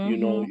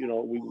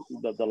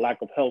 The lack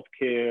of health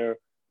care,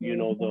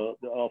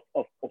 the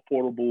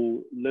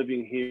affordable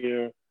living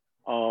here,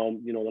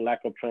 the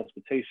lack of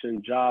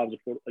transportation, jobs,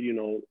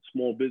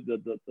 small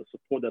business, the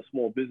support that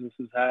small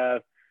businesses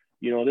have.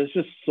 There's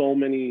just so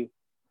many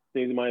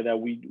things, Maya, that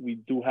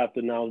we do have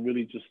to now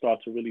really just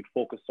start to really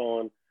focus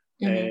on,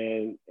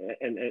 and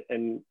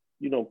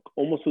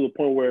almost to the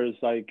point where it's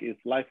like it's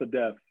life or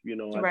death,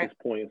 at this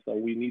point. So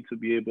we need to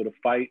be able to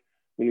fight.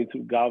 We need to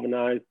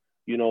galvanize.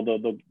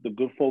 The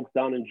good folks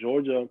down in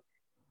Georgia,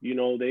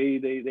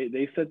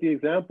 they set the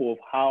example of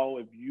how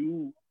if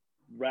you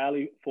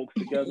rally folks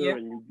together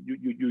and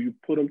you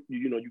put them,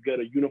 you get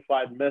a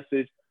unified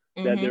message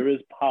that there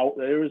is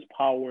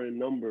power in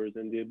numbers,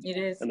 and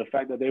the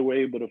fact that they were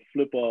able to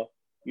flip a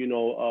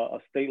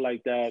state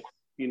like that,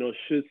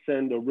 should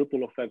send a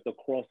ripple effect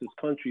across this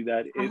country,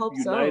 that if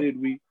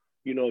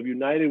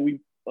united we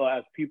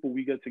as people,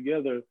 we get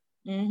together.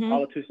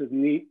 Politicians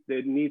need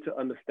to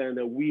understand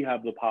that we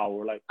have the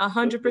power, like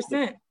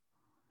 100%.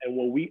 And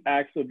what we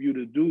ask of you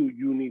to do,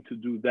 you need to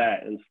do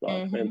that and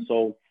stuff. And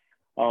so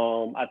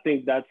I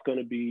think that's going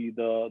to be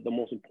the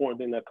most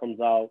important thing that comes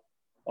out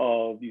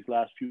of these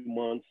last few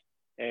months.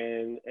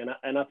 And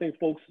I think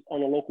folks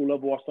on a local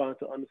level are starting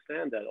to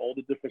understand that. All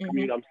the different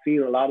communities, I'm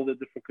seeing a lot of the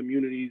different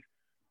communities,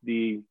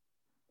 the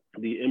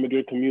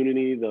immigrant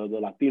community, the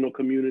Latino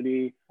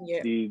community,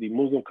 the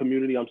Muslim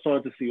community. I'm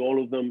starting to see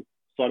all of them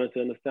starting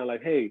to understand,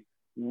 like, hey,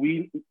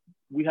 we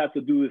have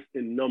to do this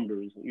in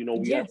numbers. We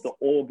have to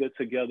all get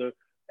together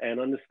and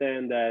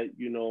understand that,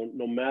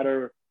 no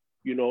matter,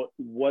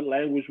 what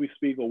language we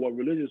speak or what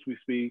religions we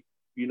speak,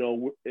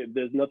 if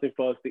there's nothing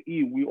for us to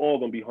eat, we all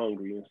gonna be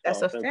hungry and stuff.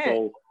 That's a fact.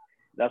 So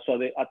that's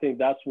why I think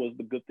that's was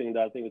the good thing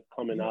that I think is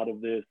coming out of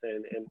this,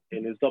 and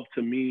it's up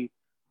to me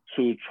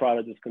to try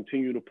to just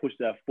continue to push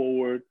that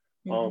forward,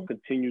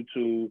 continue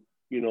to,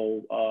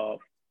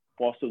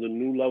 foster the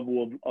new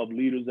level of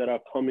leaders that are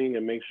coming,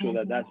 and make sure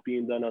that that's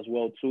being done as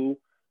well too.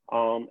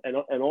 And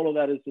all of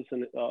that is just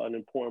an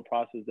important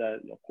process that,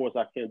 of course,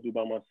 I can't do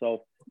by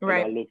myself.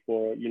 Right. And I look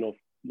for,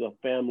 the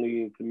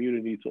family and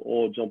community to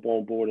all jump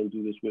on board and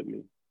do this with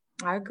me.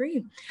 I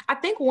agree. I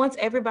think once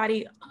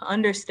everybody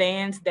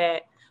understands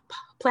that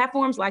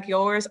platforms like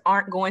yours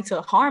aren't going to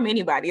harm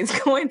anybody, it's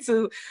going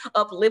to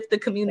uplift the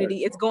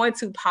community, it's going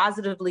to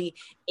positively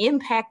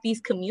impact these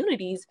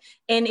communities.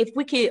 And if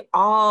we could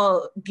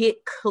all get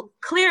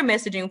clear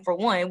messaging, for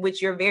one,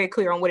 which you're very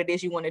clear on what it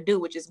is you want to do,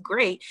 which is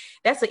great,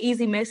 that's an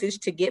easy message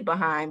to get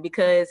behind,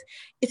 because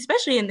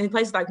especially in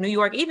places like New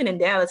York, even in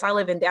Dallas, I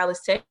live in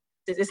Dallas, Texas.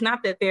 It's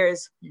not that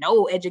there's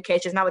no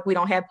education. It's not like we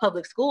don't have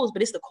public schools,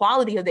 but it's the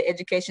quality of the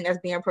education that's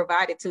being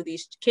provided to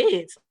these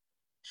kids.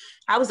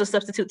 I was a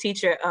substitute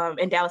teacher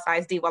in Dallas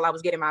ISD while I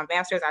was getting my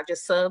master's. I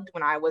just subbed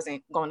when I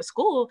wasn't going to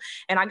school,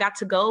 and I got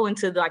to go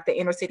into the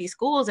inner city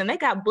schools, and they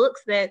got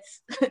books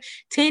that's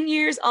 10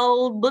 years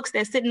old, books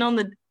that's sitting on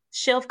the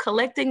shelf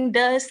collecting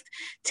dust,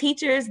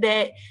 teachers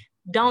that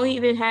don't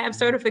even have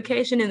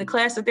certification in the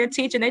class that they're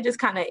teaching. They're just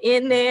kind of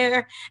in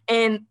there,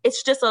 and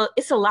it's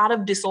a lot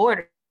of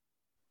disorder.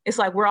 It's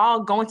like we're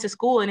all going to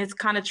school, and it's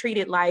kind of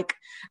treated like,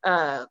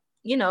 a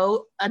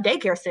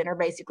daycare center,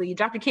 basically. You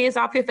drop your kids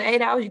off here for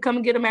 8 hours, you come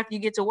and get them after you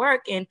get to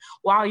work. And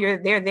while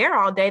they're there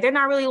all day, they're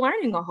not really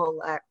learning a whole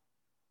lot.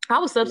 I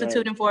was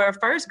substituting for a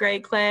first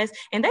grade class,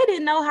 and they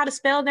didn't know how to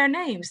spell their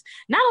names.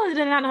 Not only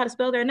did they not know how to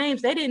spell their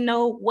names, they didn't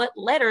know what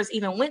letters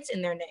even went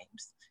in their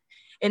names.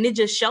 And it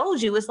just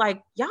shows you, it's like,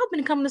 y'all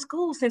been coming to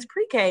school since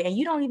pre-K, and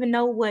you don't even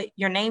know what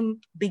your name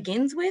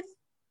begins with.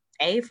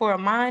 A for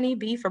Amani,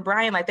 B for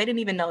Brian. Like, they didn't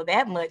even know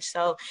that much.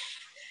 So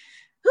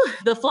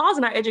the flaws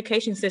in our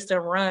education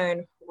system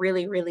run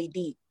really, really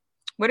deep.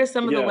 What are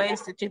some of the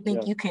ways that you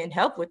think you can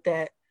help with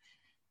that?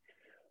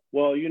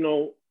 Well,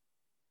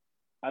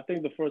 I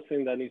think the first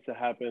thing that needs to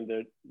happen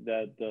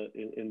that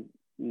in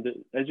the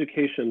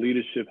education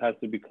leadership has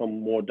to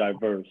become more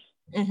diverse.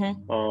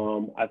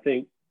 I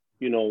think,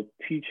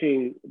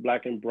 teaching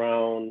Black and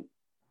brown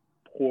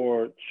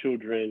poor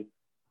children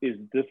is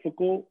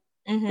difficult,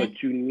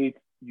 but you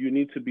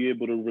need to be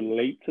able to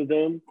relate to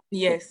them,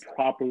 to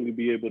properly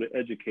be able to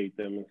educate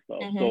them and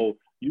stuff. So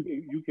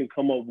you can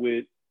come up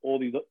with all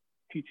these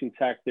teaching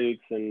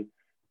tactics, and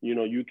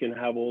you can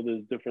have all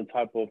this different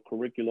type of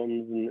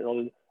curriculums and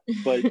all this,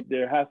 but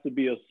there has to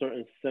be a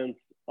certain sense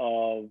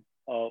of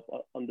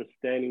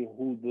understanding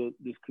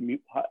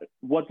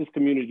what this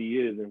community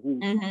is,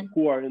 and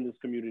who are in this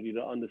community,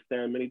 to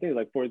understand many things.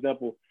 Like, for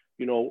example,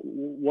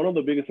 one of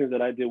the biggest things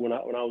that I did when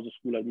I was a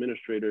school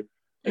administrator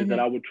is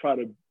that I would try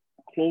to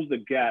close the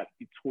gap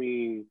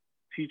between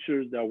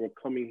teachers that were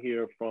coming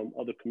here from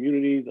other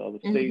communities, other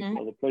states,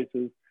 other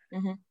places,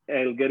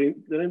 and getting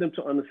them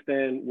to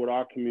understand what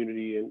our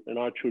community and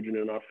our children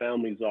and our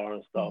families are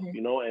and stuff,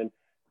 And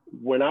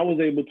when I was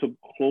able to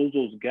close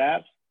those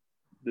gaps,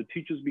 the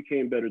teachers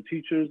became better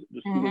teachers,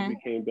 the students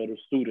became better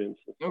students,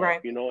 and stuff,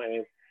 right. you know,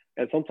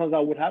 and sometimes I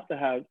would have to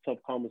have tough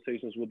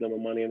conversations with them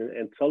on money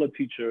and tell a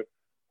teacher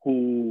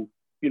who,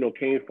 you know,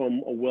 came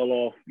from a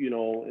well-off, you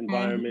know,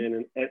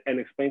 environment and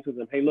explain to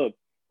them, hey, look,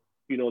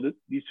 you know,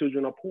 these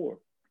children are poor,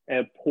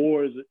 and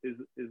poor is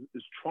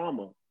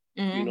trauma.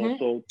 You know,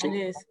 so it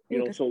is. You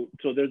know, so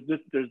there's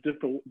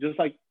different, just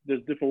like there's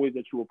different ways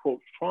that you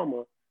approach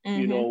trauma.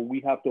 You know, we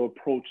have to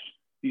approach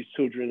these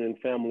children and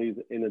families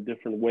in a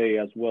different way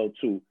as well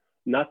too.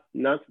 Not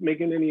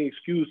making any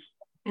excuse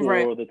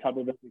for the type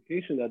of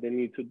education that they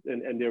need to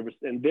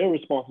and their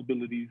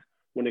responsibilities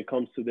when it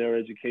comes to their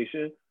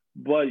education.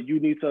 But you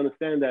need to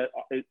understand that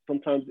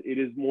sometimes it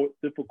is more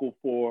difficult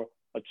for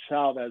a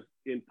child that's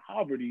in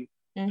poverty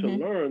to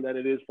learn than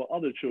it is for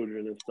other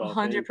children and stuff.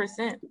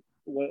 100%.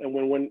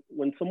 And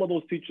when some of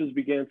those teachers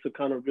began to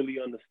kind of really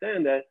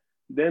understand that,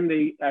 then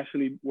they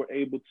actually were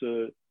able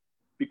to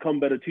become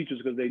better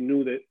teachers because they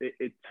knew that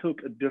it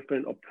took a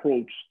different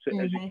approach to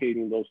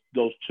educating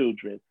those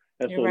children.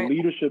 And so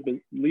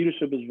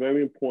leadership is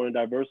very important.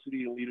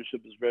 Diversity in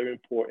leadership is very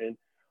important.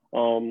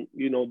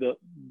 You know,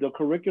 the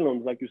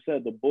curriculums, like you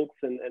said, the books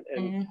and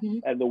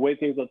the way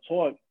things are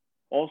taught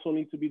also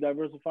need to be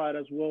diversified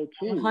as well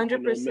too.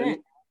 100%.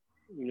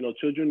 You know,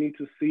 children need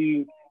to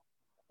see,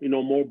 you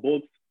know, more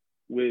books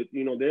with,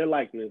 you know, their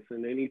likeness,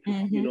 and they need to,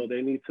 you know,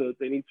 they need to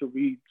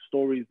read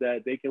stories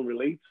that they can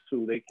relate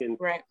to. They can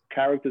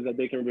characters that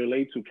they can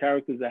relate to,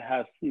 characters that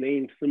have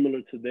names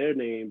similar to their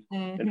names,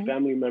 and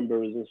family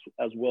members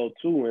as well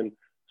too. And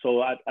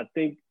so I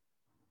think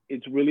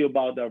it's really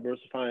about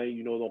diversifying,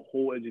 you know, the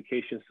whole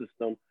education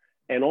system,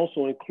 and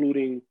also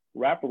including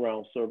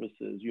wraparound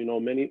services. You know,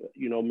 many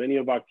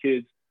of our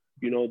kids,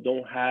 you know,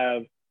 don't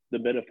have the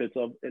benefits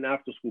of an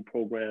after-school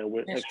program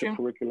with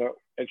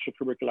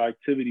extracurricular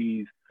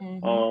activities,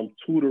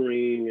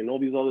 tutoring, and all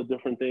these other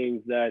different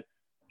things that,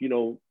 you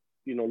know,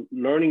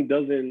 learning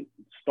doesn't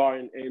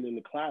start and end in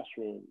the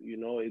classroom. You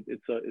know,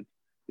 it's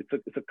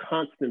a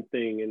constant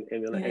thing,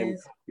 and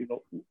you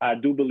know, I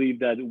do believe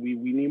that we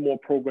need more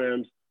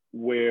programs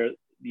where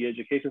the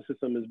education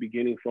system is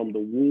beginning from the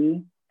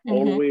womb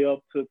all the way up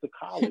to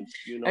college.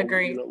 You know,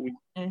 Agreed. You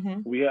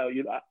know, we have.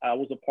 You know, I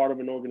was a part of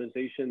an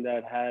organization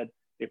that had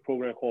a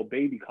program called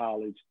Baby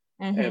College,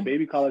 and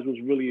Baby College was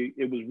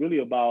really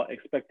about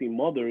expecting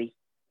mothers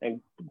and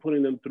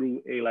putting them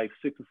through a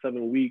 6 or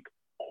 7 week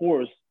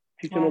course,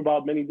 teaching them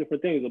about many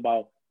different things,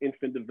 about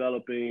infant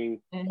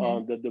developing,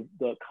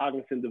 the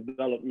cognitive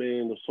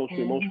development, the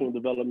social emotional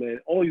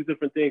development, all these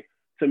different things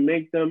to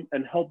make them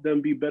and help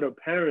them be better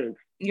parents.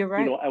 You're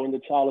right. You know, when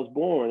the child is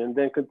born, and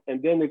then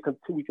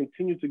we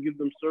continue to give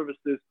them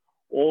services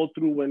all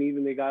through when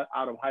even they got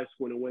out of high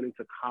school and went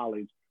into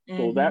college.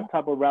 So that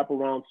type of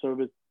wraparound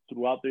service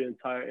throughout the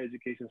entire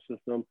education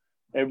system,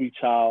 every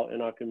child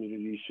in our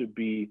community should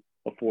be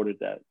afforded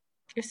that.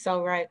 You're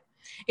so right.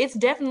 It's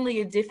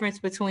definitely a difference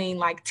between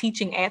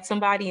teaching at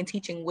somebody and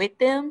teaching with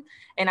them.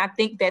 And I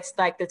think that's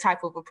the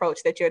type of approach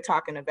that you're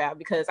talking about,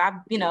 because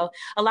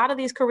a lot of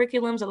these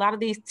curriculums, a lot of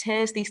these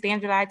tests, these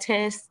standardized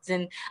tests,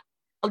 and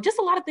just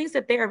a lot of things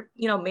that they're,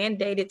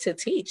 mandated to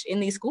teach in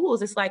these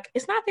schools. It's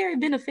it's not very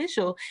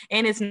beneficial,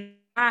 and it's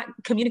not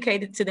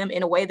communicated to them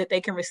in a way that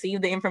they can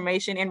receive the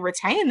information and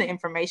retain the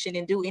information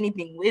and do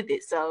anything with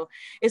it. So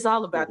it's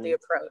all about the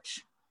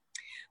approach.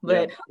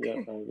 But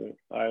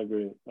I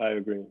agree.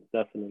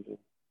 Definitely.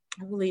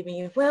 I believe in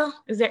you. Well,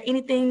 is there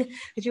anything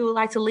that you would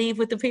like to leave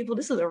with the people?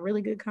 This is a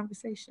really good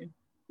conversation.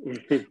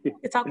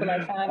 It's talking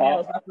about time now.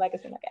 It's not like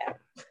it's in a gap.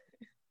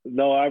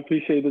 No, I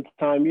appreciate the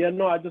time. Yeah,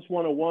 no, I just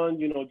want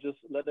to just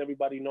let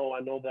everybody know. I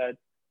know that,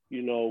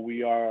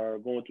 we are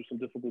going through some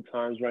difficult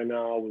times right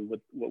now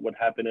with what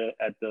happened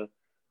at the,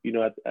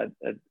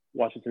 at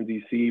Washington,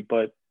 D.C.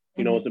 But,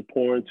 it's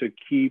important to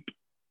keep,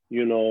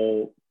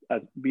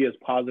 be as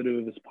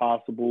positive as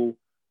possible.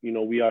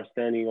 We are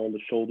standing on the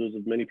shoulders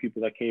of many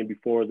people that came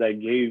before us that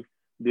gave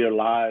their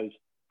lives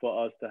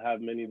for us to have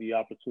many of the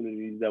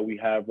opportunities that we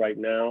have right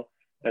now.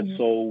 And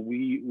so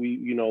we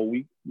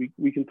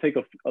can take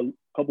a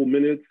couple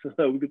minutes.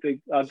 We could take.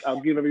 I'll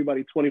give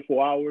everybody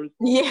 24 hours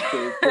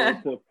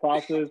to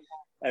process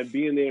and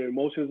be in their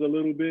emotions a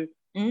little bit.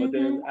 But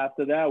then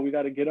after that, we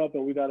got to get up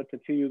and we got to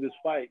continue this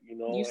fight.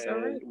 And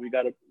we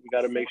got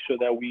to make sure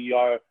that we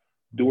are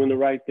doing the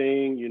right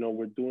thing.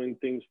 We're doing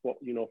things for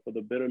for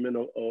the betterment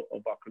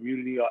of our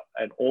community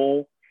at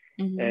all.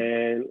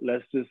 And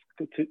let's just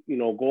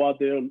go out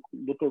there,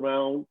 look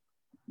around,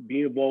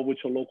 be involved with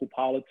your local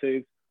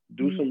politics.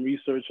 Do some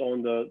research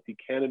on the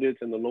candidates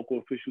and the local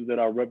officials that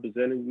are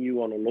representing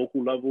you on a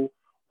local level.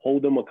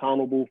 Hold them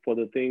accountable for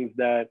the things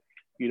that,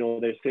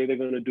 they say they're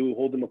going to do.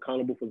 Hold them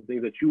accountable for the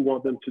things that you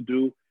want them to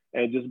do,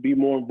 and just be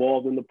more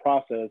involved in the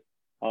process.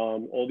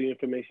 All the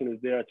information is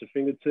there at your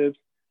fingertips,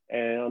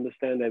 and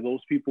understand that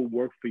those people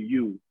work for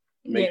you.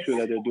 Make sure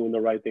that they're doing the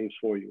right things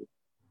for you.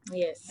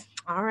 Yes.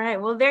 All right.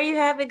 Well, there you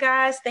have it,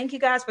 guys. Thank you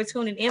guys for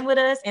tuning in with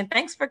us, and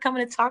thanks for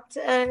coming to talk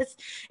to us.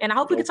 And I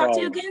hope we can talk to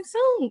you again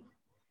soon.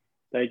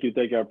 Thank you.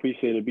 I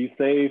appreciate it. Be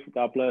safe.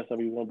 God bless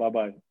everyone.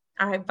 Bye-bye.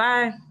 All right.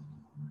 Bye.